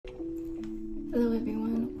Hello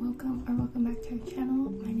everyone, welcome back to our channel.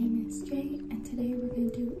 My name is Jay and today we're going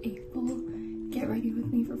to do a full get ready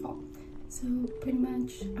with me for fall. So pretty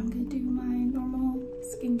much I'm going to do my normal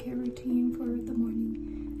skincare routine for the morning.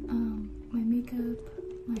 My makeup,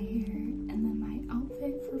 my hair, and then my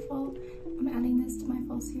outfit for fall. I'm adding this to my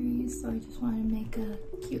fall series, so I just wanted to make a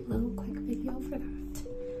cute little quick video for that.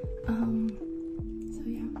 So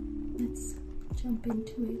yeah, let's jump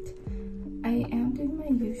into it. I am doing my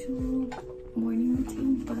usual morning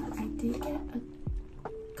routine, but I did get a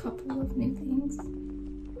couple of new things.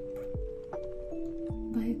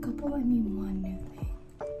 By a couple, I mean one new thing.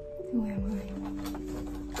 Who am I?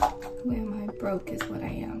 Who am I? Broke is what I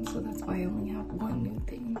am, so that's why I only have one new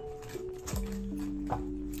thing.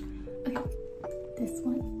 Okay, this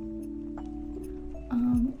one.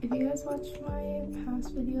 If you guys watched my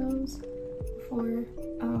past videos before,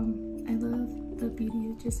 I love the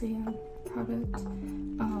Beauty Just product.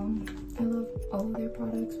 I love all of their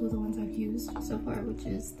products, well, the ones I've used so far, which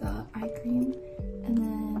is the eye cream and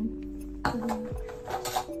then the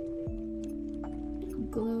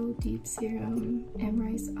Glow Deep Serum and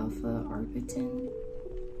Rice Alpha Arbutin.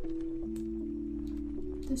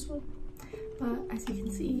 This one. But as you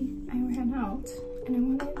can see, I ran out and I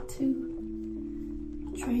wanted to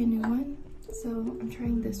try a new one. So I'm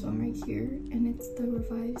trying this one right here, and it's the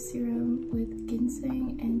Revive Serum with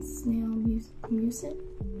ginseng and snail mucin?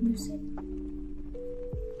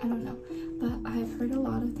 I don't know, but I've heard a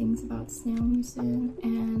lot of things about snail mucin,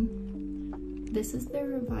 and this is their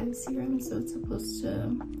Revive Serum, so it's supposed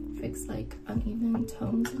to fix like uneven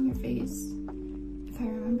tones in your face, if I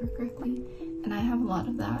remember correctly, and I have a lot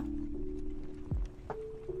of that.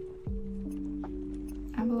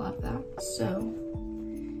 So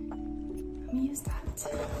let me use that.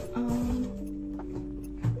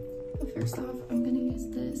 But first off, I'm gonna use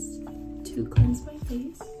this to cleanse my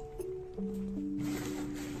face.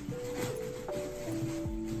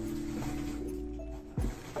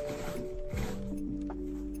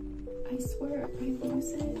 I swear I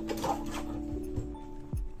lose it.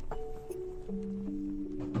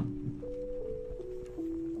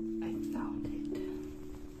 I found it.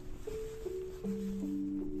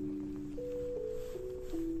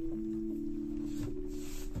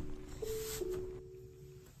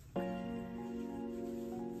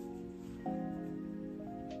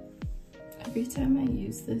 Every time I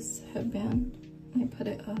use this headband and I put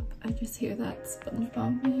it up, I just hear that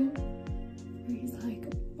SpongeBob meme where he's like,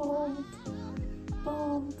 bald,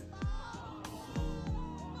 bald.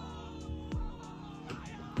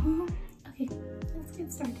 Okay, let's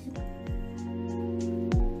get started.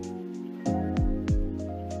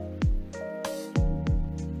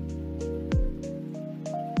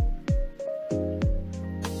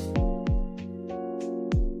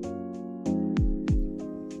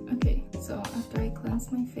 So after I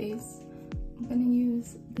cleanse my face, I'm gonna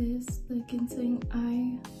use this, the ginseng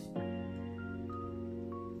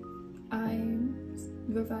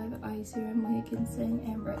Revive Eye Serum with ginseng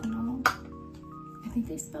and retinol. I think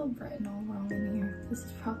they spelled retinol wrong in here. This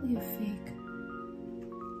is probably a fake.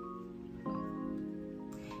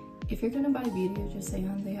 If you're gonna buy Beauty Just Say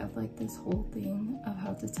On, they have like this whole thing of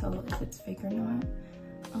how to tell if it's fake or not.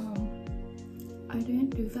 I didn't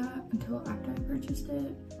do that until after I purchased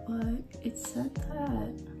it, but it said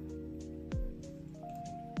that,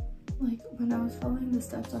 like, when I was following the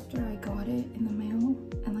steps after I got it in the mail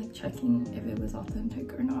and like checking if it was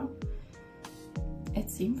authentic or not, it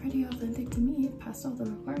seemed pretty authentic to me. It passed all the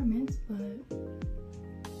requirements, but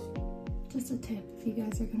just a tip if you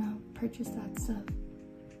guys are gonna purchase that stuff.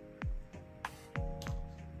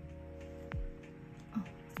 Oh,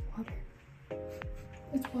 it's water.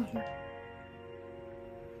 It's water.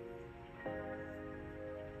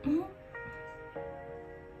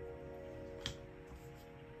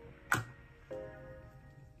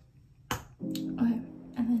 Okay,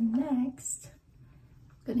 and then next,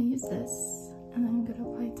 I'm gonna use this, and then I'm gonna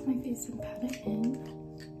apply it to my face and pat it in.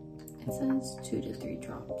 It says 2 to 3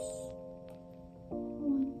 drops.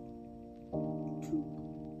 1, 2,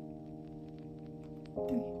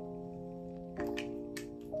 3.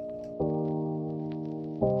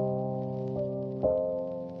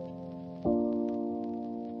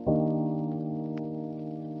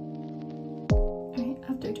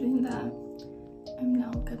 After doing that, I'm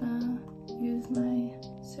now gonna use my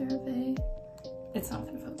CeraVe. It's not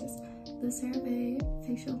gonna focus. The CeraVe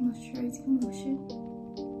Facial Moisturizing Lotion.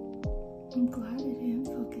 I'm glad it didn't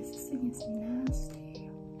focus. This thing is nasty.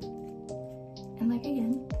 And like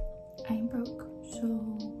again, I am broke, so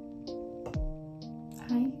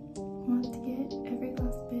I want to get every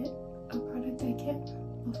last bit of product I can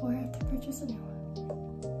before I have to purchase a new one.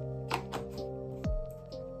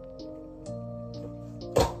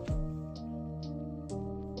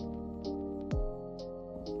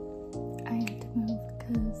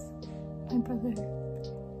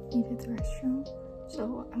 restroom,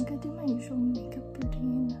 so I'm gonna do my usual makeup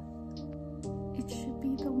routine. It should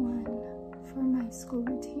be the one for my school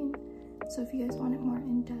routine, so if you guys want it more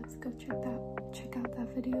in depth, go check out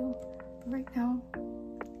that video. But right now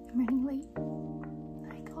I'm running late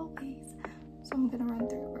like always, so I'm gonna run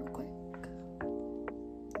through it real quick.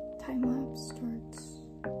 Time lapse starts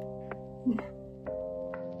now.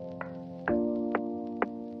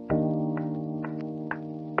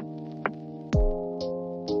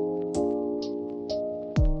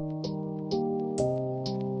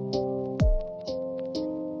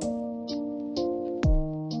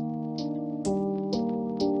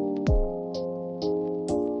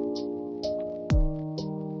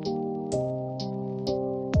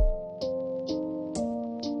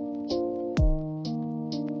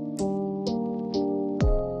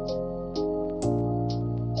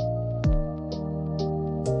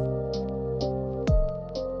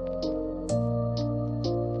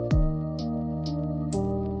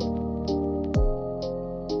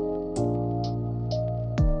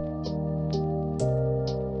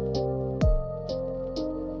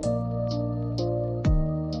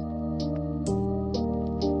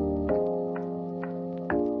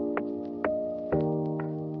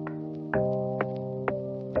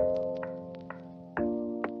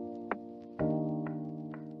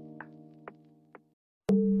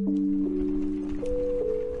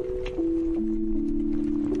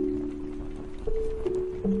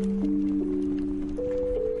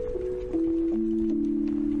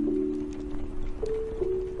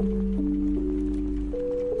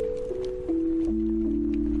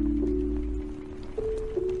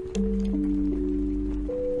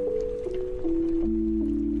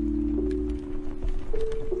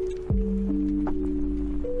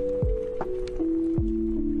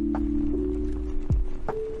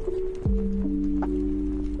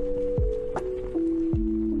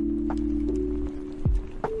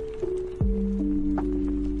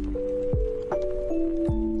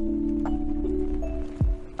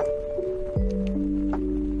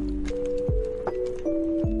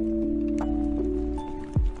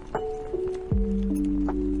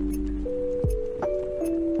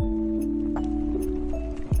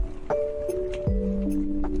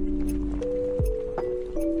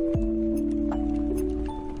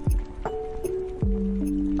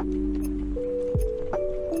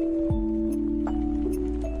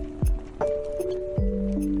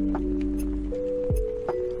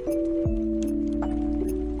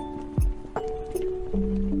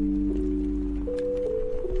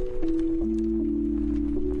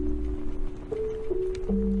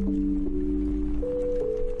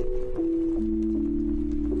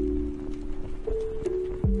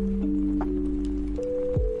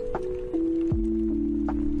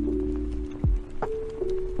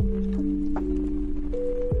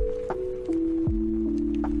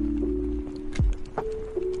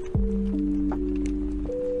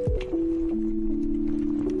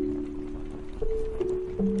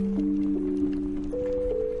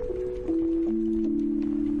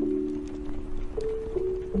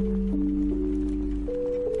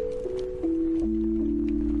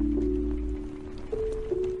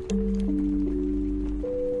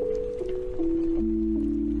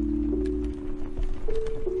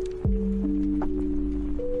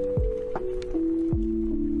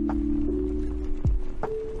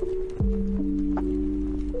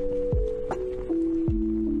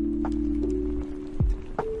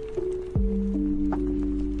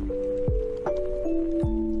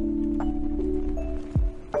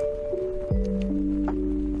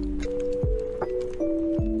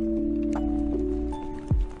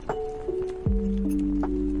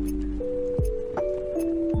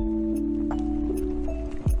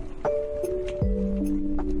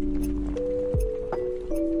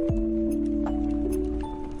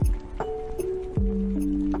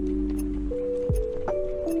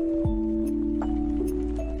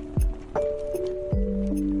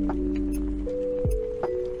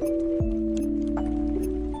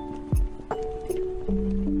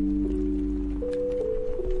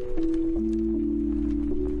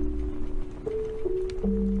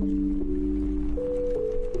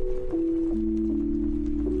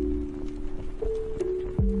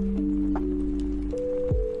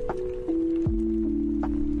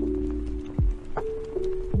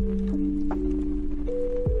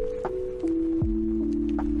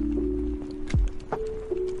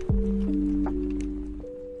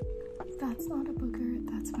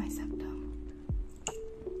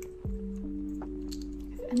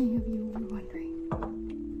 any of you were wondering.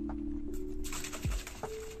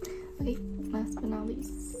 Okay, last but not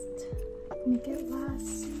least, make it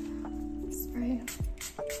last spray.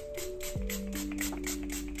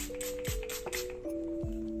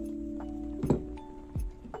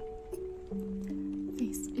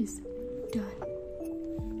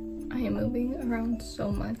 around so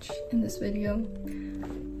much in this video.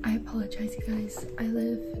 I apologize, you guys. I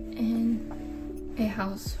live in a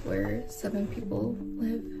house where 7 people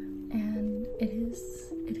live, and it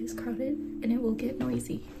is crowded and it will get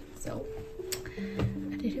noisy. So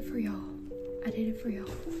I did it for y'all.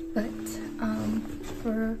 But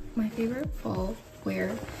for my favorite fall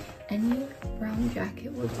wear, any brown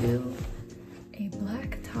jacket will do. A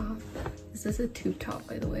black top. This is a tube top,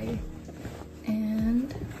 by the way,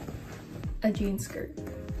 and a jean skirt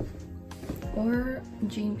or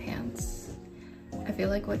jean pants. I feel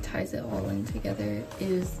like what ties it all in together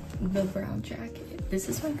is the brown jacket. This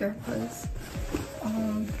is my grandpa's.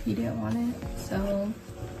 He didn't want it, so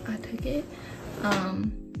I took it.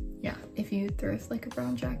 Yeah, if you thrift like a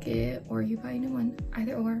brown jacket or you buy a new one,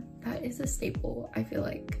 either or, that is a staple, I feel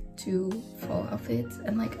like, to fall outfits,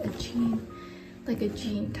 and like a jean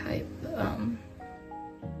type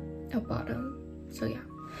a bottom. So yeah,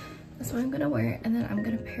 that's what I'm gonna wear, and then I'm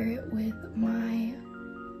gonna pair it with my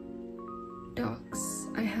Docs.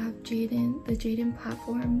 I have the Jaden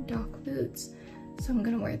platform Doc boots, so I'm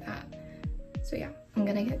gonna wear that. So yeah, I'm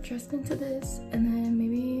gonna get dressed into this and then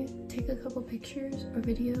maybe take a couple pictures or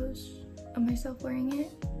videos of myself wearing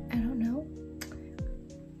it. I don't know,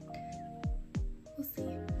 we'll see.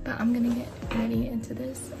 But I'm gonna get ready into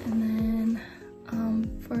this, and then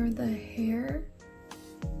for the hair,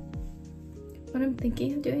 what I'm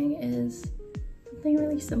thinking of doing is something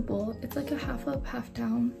really simple. It's like a half up, half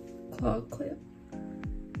down claw clip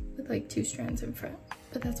with like 2 strands in front,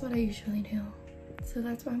 but that's what I usually do. So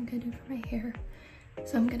that's what I'm gonna do for my hair.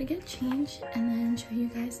 So I'm gonna get changed and then show you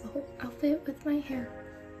guys the whole outfit with my hair.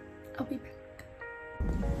 I'll be back.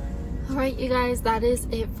 Alright, you guys, that is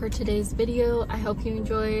it for today's video. I hope you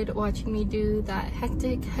enjoyed watching me do that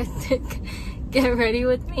hectic get ready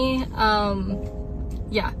with me.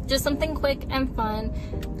 Yeah, just something quick and fun.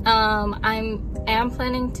 I am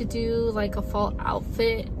planning to do like a fall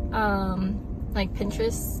outfit like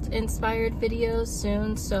Pinterest inspired videos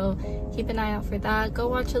soon, so keep an eye out for that. Go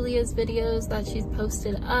watch Aaliyah's videos that she's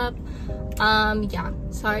posted up. Yeah,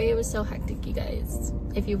 sorry it was so hectic, you guys.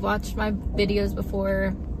 If you've watched my videos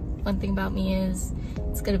before, one thing about me is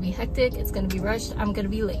it's gonna be hectic, it's gonna be rushed, I'm gonna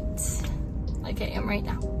be late like I am right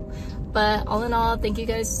now. But all in all, thank you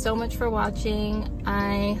guys so much for watching.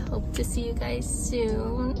 I hope to see you guys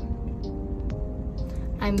soon.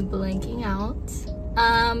 I'm blanking out.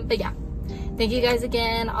 But yeah, thank you guys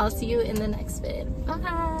again. I'll see you in the next vid.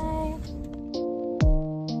 Bye.